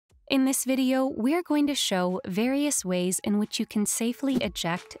In this video, we're going to show various ways in which you can safely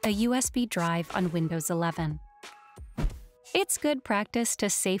eject a USB drive on Windows 11. It's good practice to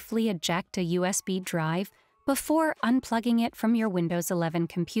safely eject a USB drive before unplugging it from your Windows 11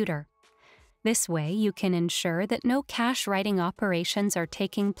 computer. This way, you can ensure that no cache writing operations are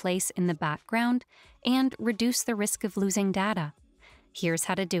taking place in the background and reduce the risk of losing data. Here's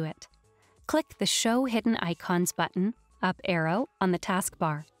how to do it. Click the Show Hidden Icons button, up arrow, on the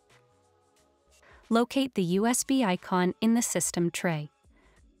taskbar. Locate the USB icon in the system tray.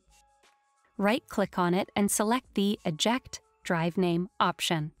 Right-click on it and select the Eject Drive Name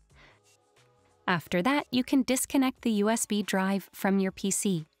option. After that, you can disconnect the USB drive from your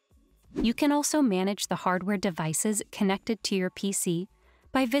PC. You can also manage the hardware devices connected to your PC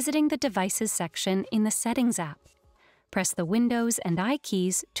by visiting the Devices section in the Settings app. Press the Windows and I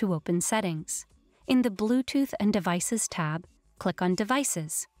keys to open Settings. In the Bluetooth and Devices tab, click on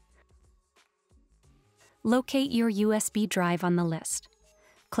Devices. Locate your USB drive on the list.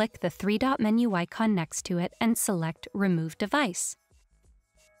 Click the three-dot menu icon next to it and select Remove Device.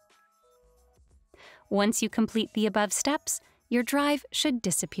 Once you complete the above steps, your drive should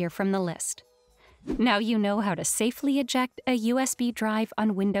disappear from the list. Now you know how to safely eject a USB drive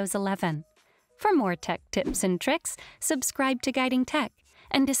on Windows 11. For more tech tips and tricks, subscribe to Guiding Tech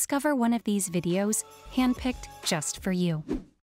and discover one of these videos handpicked just for you.